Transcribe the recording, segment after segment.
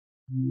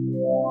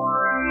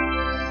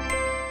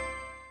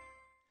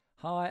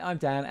Hi, I'm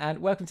Dan and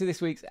welcome to this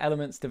week's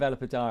Elements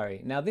Developer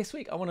Diary. Now this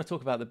week I want to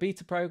talk about the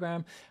beta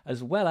program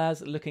as well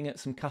as looking at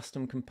some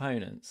custom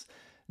components.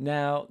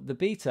 Now the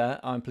beta,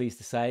 I'm pleased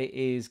to say,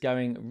 is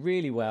going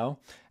really well,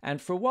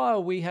 and for a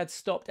while we had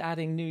stopped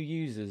adding new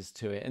users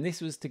to it, and this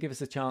was to give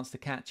us a chance to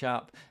catch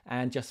up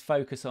and just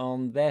focus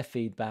on their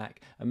feedback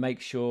and make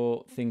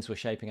sure things were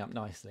shaping up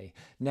nicely.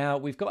 Now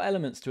we've got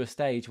Elements to a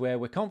stage where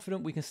we're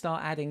confident we can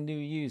start adding new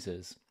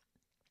users.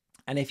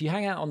 And if you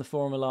hang out on the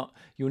forum a lot,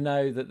 you'll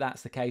know that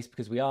that's the case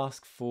because we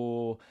ask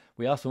for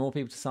more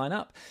people to sign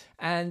up.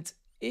 And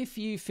if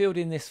you filled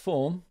in this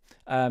form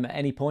at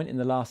any point in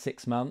the last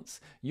 6 months,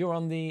 you're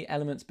on the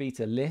Elements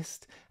beta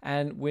list.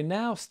 And we're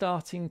now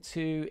starting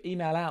to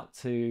email out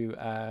to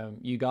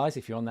you guys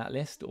if you're on that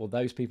list, or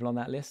those people on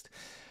that list.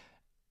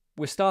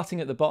 We're starting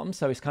at the bottom,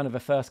 so it's kind of a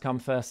first come,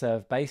 first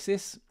serve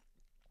basis.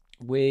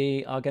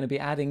 We are going to be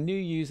adding new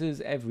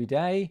users every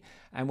day,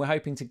 and we're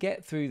hoping to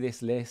get through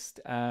this list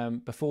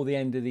before the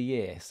end of the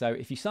year. So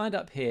if you signed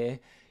up here,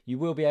 you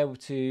will be able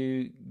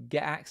to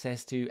get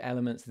access to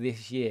Elements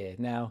this year.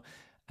 Now,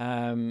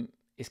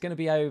 it's going to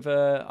be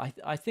over,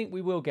 I think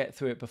we will get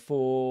through it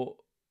before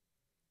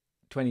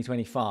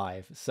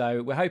 2025.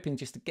 So we're hoping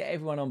just to get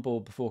everyone on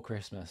board before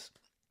Christmas,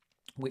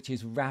 which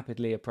is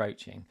rapidly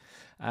approaching.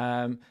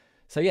 So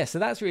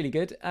that's really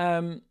good.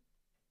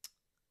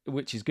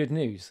 Which is good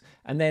news.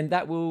 And then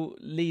that will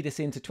lead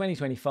us into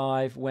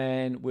 2025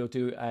 when we'll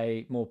do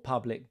a more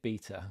public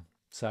beta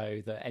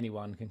so that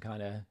anyone can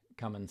kind of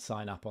come and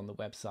sign up on the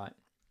website.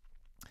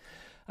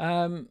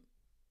 A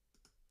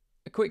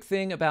quick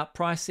thing about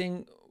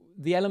pricing.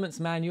 The Elements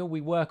manual,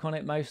 we work on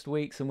it most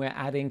weeks and we're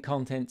adding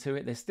content to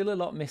it. There's still a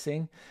lot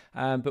missing,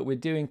 but we're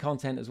doing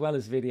content as well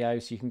as video,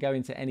 so you can go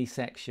into any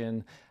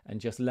section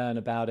and just learn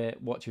about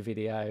it, watch a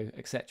video,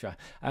 etc.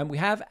 We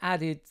have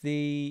added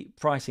the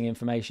pricing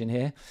information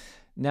here.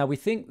 Now we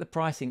think the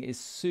pricing is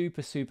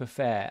super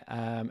fair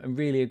and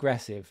really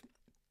aggressive,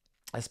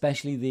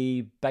 especially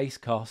the base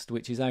cost,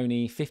 which is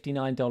only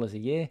 $59 a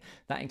year.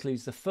 That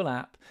includes the full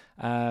app,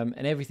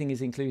 and everything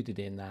is included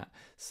in that.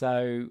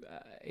 So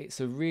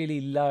it's a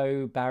really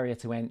low barrier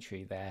to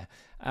entry there.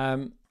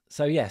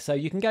 So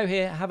you can go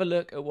here, have a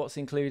look at what's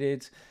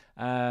included.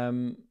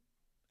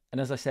 And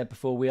as I said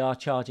before, we are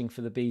charging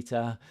for the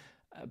beta,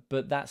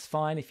 but that's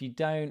fine. If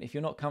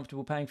you're not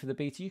comfortable paying for the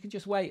beta, you can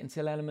just wait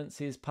until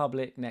Elements is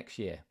public next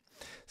year.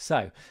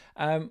 So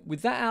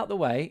with that out the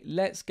way,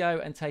 let's go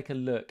and take a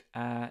look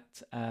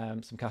at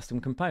some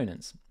custom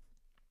components.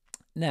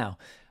 Now,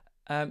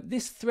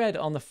 this thread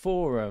on the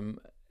forum,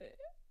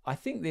 I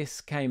think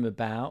this came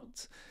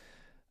about.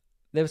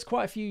 There was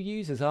quite a few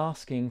users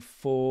asking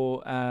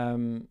for,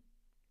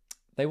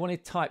 they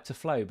wanted type to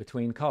flow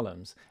between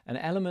columns, and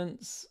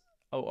Elements,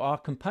 or our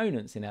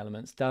components in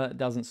Elements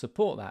doesn't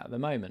support that at the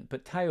moment,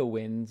 but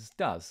Tailwinds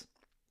does.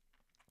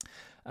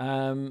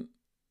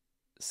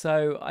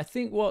 So I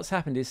think what's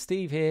happened is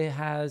Steve here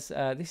has,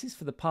 this is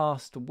for the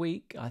past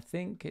week, I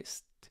think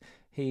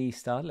he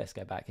started, let's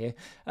go back here.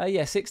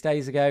 6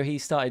 days ago, he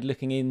started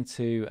looking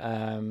into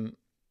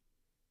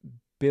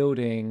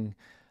building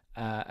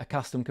a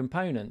custom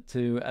component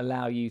to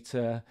allow you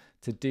to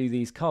do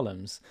these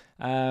columns.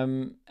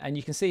 And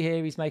you can see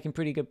here he's making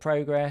pretty good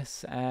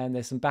progress, and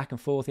there's some back and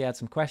forth. He had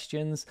some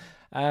questions,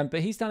 but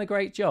he's done a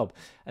great job.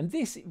 And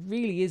this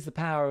really is the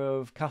power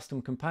of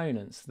custom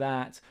components,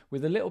 that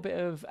with a little bit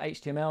of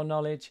HTML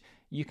knowledge,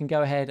 you can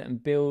go ahead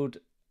and build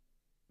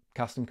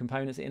custom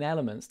components in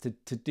Elements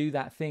to do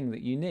that thing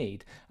that you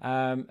need.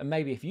 And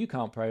maybe if you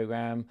can't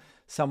program,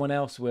 someone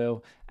else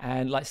will.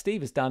 And like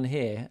Steve has done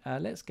here,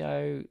 let's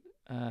go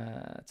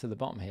to the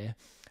bottom here.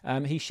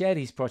 He shared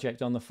his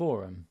project on the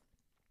forum,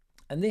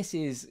 and this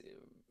is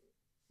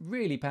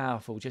really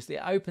powerful. Just it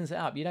opens it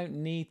up. You don't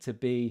need to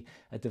be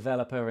a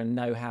developer and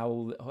know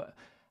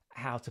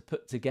how to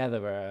put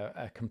together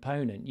a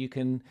component. You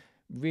can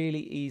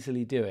really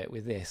easily do it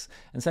with this.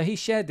 And so he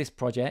shared this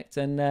project,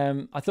 and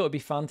I thought it'd be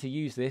fun to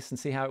use this and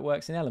see how it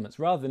works in Elements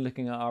rather than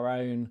looking at our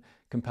own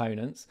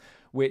components,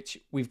 which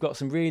we've got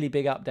some really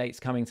big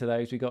updates coming to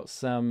those.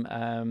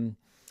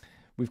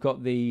 We've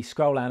got the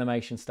scroll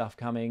animation stuff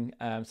coming,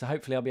 so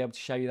hopefully I'll be able to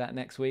show you that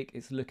next week.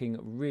 It's looking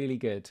really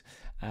good.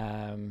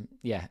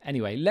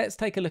 Anyway, let's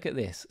take a look at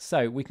this.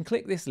 So we can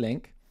click this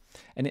link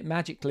and it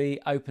magically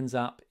opens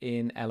up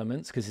in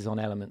Elements because it's on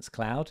Elements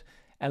Cloud.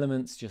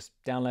 Elements just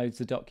downloads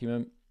the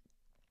document.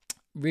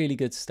 Really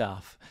good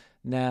stuff.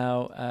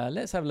 Now,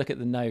 let's have a look at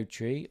the node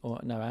tree, or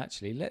no,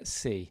 actually, let's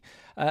see.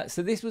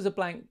 So this was a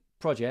blank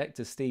project,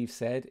 as Steve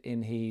said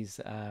in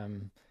his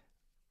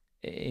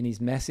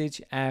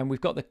message, and we've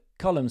got the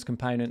columns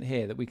component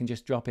here that we can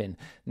just drop in.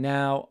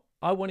 Now,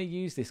 I want to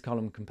use this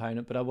column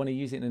component, but I want to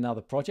use it in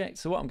another project.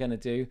 So what I'm going to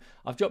do,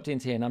 I've dropped it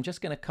into here, and I'm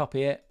just going to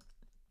copy it,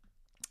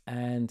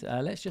 and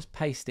let's just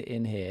paste it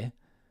in here.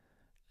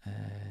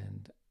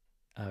 And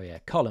oh yeah,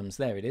 columns,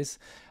 there it is.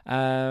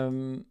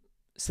 So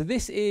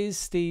this is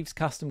Steve's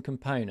custom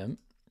component,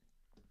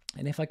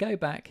 and if I go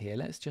back here,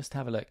 let's just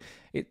have a look.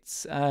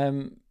 It's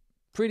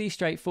pretty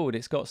straightforward.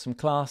 It's got some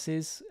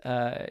classes,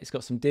 it's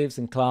got some divs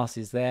and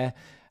classes there,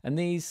 and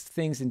these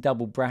things in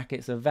double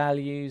brackets are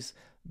values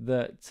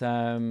that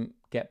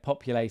get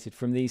populated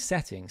from these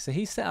settings. So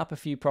he's set up a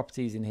few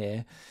properties in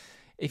here.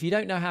 If you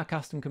don't know how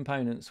custom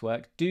components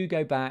work, do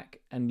go back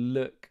and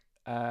look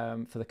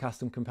for the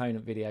custom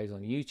component videos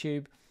on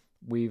YouTube.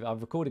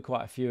 I've recorded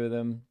quite a few of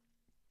them,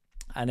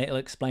 and it'll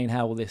explain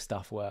how all this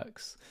stuff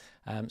works.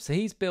 So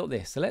he's built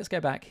this. So let's go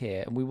back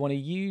here, and we want to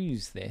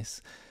use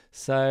this.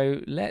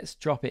 So let's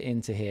drop it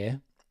into here.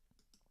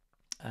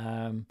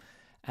 And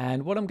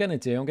what I'm going to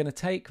do, I'm going to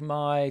take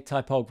my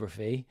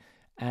typography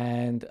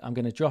and I'm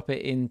going to drop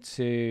it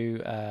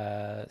into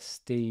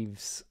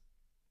Steve's.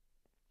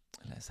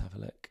 Let's have a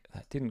look.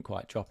 That didn't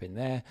quite drop in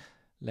there.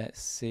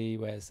 Let's see,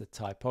 where's the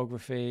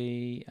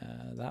typography?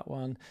 That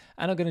one.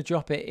 And I'm going to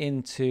drop it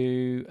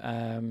into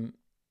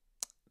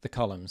the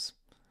columns.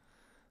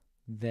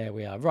 There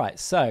we are. Right,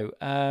 so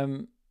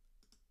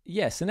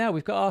yeah, so now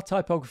we've got our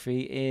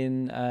typography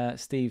in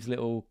Steve's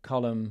little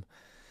column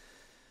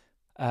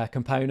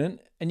component,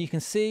 and you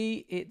can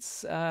see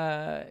it's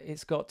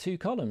got 2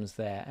 columns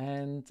there,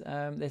 and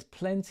there's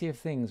plenty of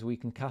things we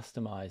can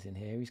customize in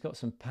here. He's got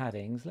some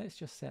paddings. Let's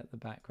just set the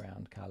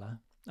background color.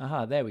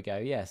 Aha, there we go.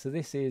 Yeah, so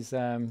this is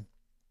the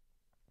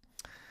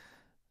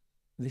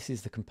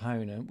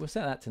component. We'll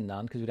set that to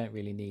none because we don't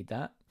really need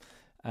that.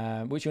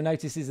 Which you'll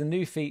notice is a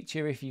new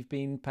feature. If you've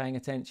been paying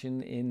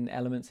attention in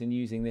Elements and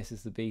using this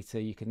as the beta,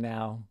 you can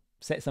now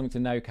set something to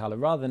no color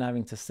rather than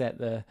having to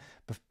set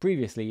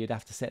previously you'd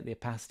have to set the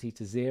opacity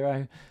to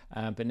 0,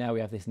 but now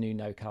we have this new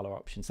no color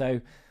option. So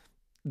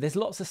there's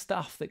lots of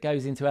stuff that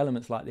goes into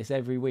Elements like this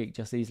every week,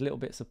 just these little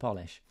bits of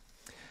polish.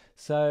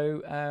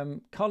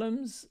 So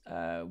columns,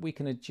 we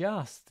can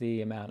adjust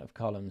the amount of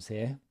columns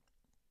here.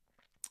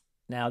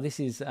 Now this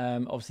is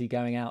obviously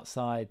going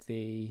outside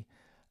the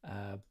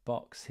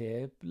box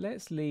here.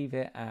 Let's leave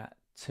it at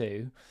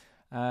 2,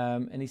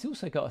 and he's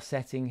also got a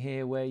setting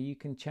here where you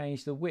can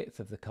change the width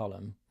of the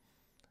column.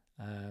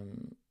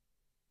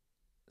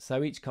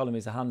 So each column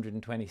is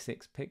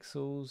 126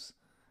 pixels,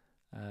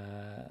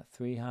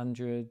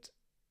 300.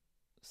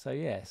 So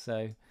yeah,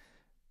 so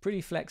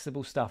pretty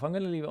flexible stuff. I'm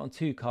going to leave it on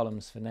 2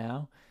 columns for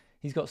now.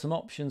 He's got some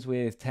options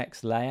with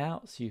text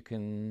layouts. You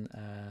can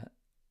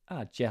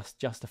just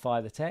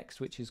justify the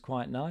text, which is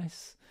quite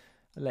nice.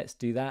 Let's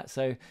do that.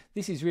 So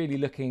this is really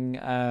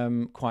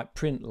looking quite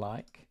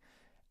print-like,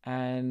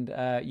 and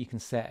you can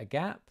set a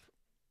gap.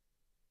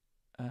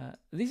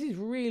 This is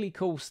really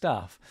cool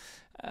stuff.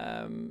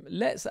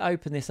 Let's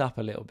open this up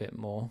a little bit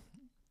more,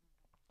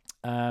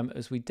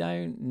 as we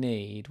don't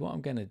need. What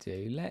I'm going to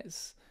do,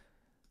 let's,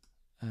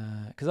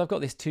 because I've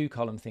got this 2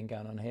 column thing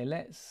going on here,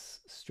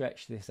 let's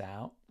stretch this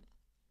out.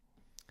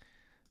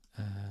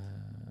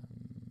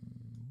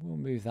 We'll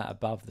move that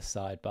above the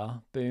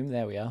sidebar. Boom,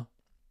 there we are.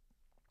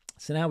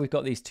 So now we've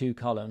got these 2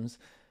 columns,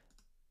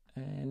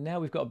 and now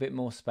we've got a bit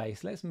more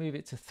space. Let's move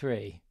it to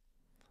 3.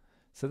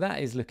 So that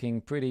is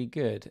looking pretty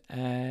good.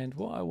 And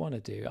what I want to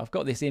do, I've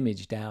got this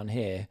image down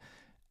here,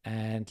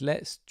 and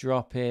let's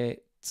drop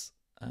it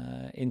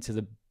into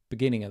the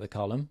beginning of the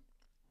column.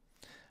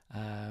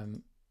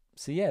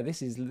 So yeah,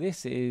 this is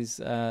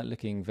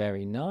looking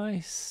very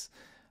nice.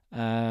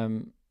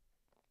 And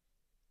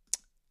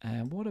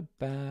what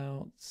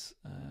about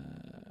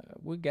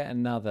we'll get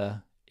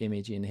another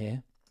image in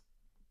here.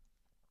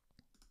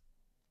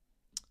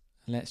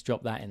 Let's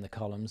drop that in the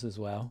columns as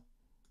well.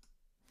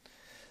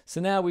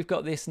 So now we've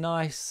got this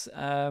nice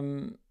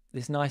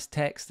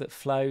text that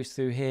flows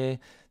through here.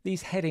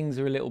 These headings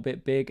are a little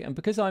bit big, and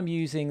because I'm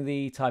using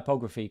the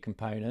typography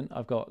component,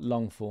 I've got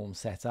long form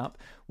set up.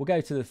 We'll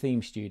go to the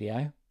theme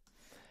studio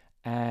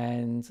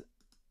and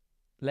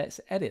let's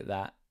edit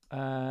that.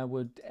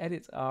 We'll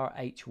edit our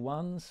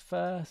H1s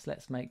first.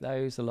 Let's make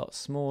those a lot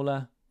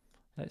smaller.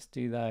 Let's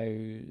do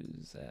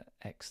those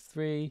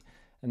X3,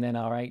 and then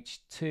our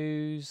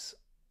H2s.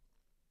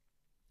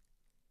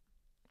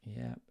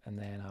 Yeah, and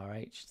then our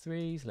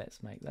H3s,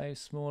 let's make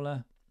those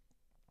smaller.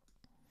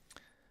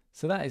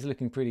 So that is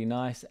looking pretty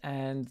nice.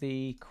 And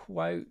the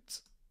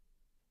quote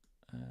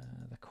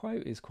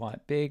is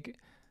quite big.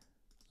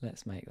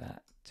 Let's make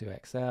that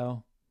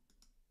 2XL,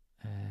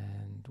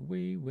 and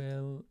we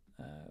will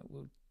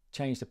we'll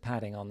change the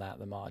padding on that,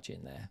 the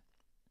margin there.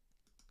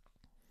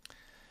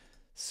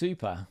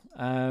 Super.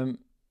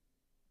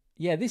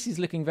 Yeah, this is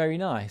looking very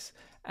nice.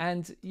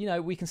 And you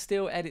know, we can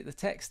still edit the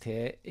text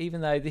here,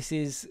 even though this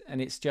is,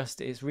 and it's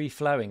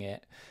reflowing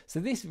it. So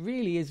this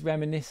really is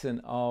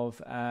reminiscent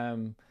of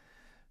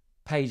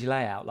page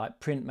layout, like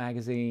print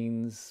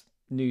magazines,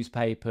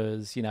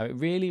 newspapers. You know, it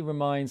really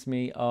reminds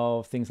me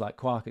of things like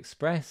Quark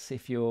Express.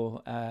 If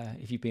you've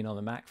been on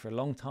the Mac for a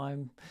long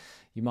time,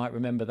 you might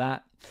remember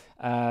that,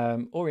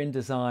 or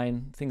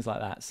InDesign, things like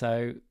that.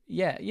 So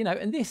yeah, you know,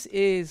 and this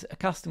is a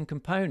custom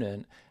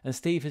component, and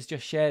Steve has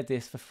just shared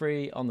this for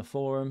free on the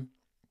forum.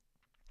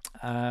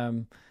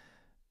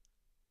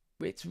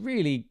 It's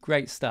really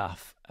great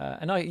stuff,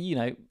 and you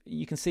know,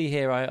 you can see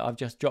here I've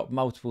just dropped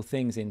multiple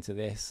things into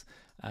this,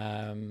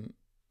 and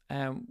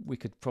We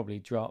could probably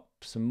drop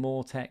some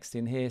more text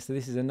in here. So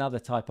this is another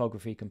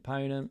typography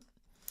component.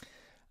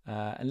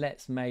 And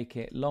let's make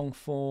it long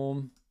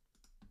form,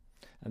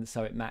 and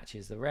so it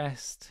matches the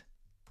rest.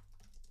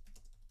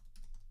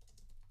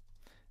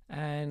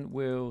 And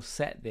we'll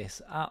set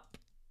this up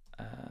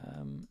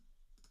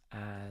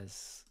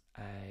as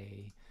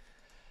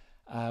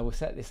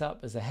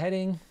a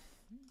heading.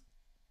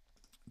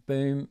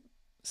 Boom.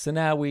 So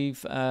now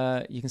we've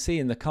you can see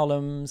in the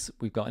columns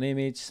we've got an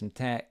image, some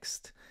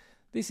text.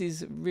 This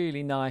is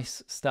really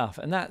nice stuff,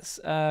 and that's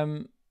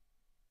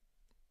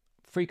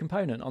free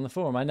component on the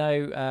forum. I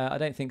know I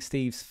don't think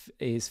Steve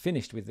is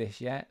finished with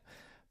this yet,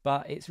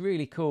 but it's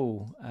really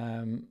cool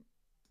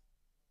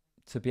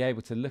to be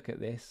able to look at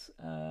this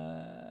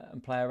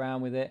and play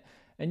around with it.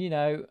 And you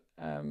know,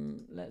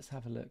 let's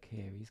have a look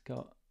here. He's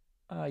got,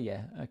 oh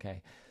yeah,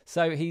 okay.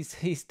 So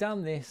he's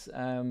done this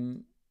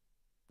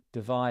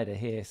divider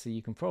here, so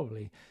you can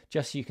probably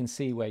you can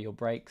see where your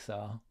breaks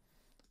are.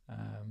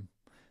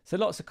 So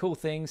lots of cool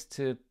things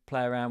to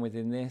play around with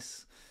in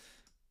this.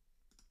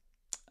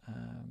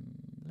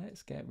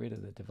 Let's get rid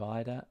of the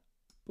divider.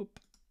 Boop.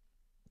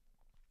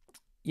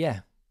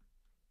 Yeah,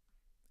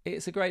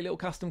 it's a great little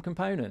custom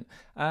component.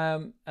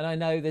 And I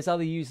know there's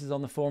other users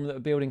on the forum that are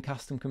building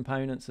custom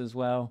components as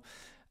well.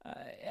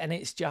 And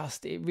it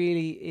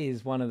really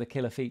is one of the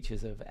killer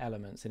features of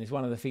Elements, and it's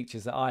one of the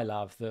features that I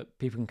love, that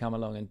people can come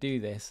along and do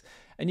this.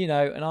 And you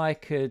know, and I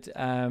could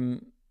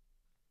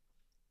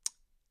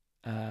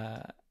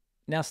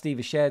now Steve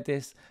has shared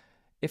this.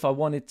 If I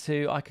wanted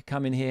to, I could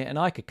come in here and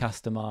I could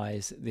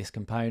customize this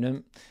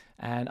component,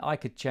 and I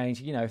could change,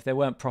 you know, if there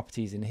weren't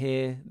properties in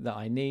here that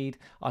I need,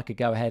 I could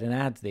go ahead and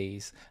add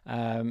these.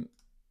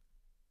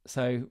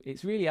 So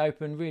it's really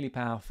open, really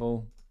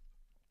powerful,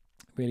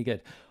 really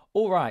good.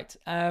 All right,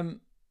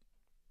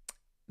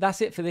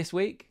 that's it for this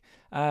week.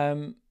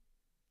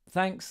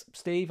 Thanks,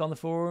 Steve, on the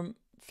forum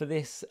for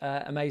this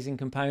amazing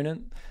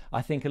component.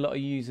 I think a lot of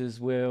users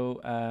will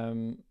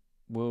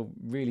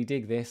really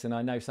dig this, and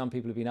I know some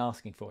people have been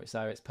asking for it,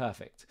 so it's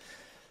perfect.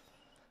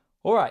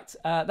 All right,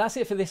 that's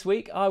it for this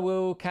week. I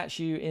will catch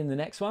you in the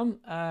next one,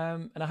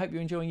 and I hope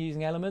you're enjoying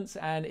using Elements.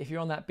 And if you're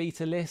on that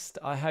beta list,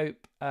 I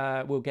hope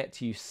we'll get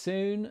to you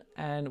soon,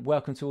 and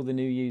welcome to all the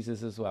new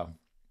users as well.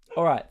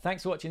 All right,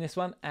 thanks for watching this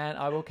one, and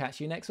I will catch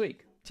you next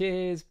week.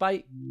 Cheers,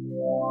 bye.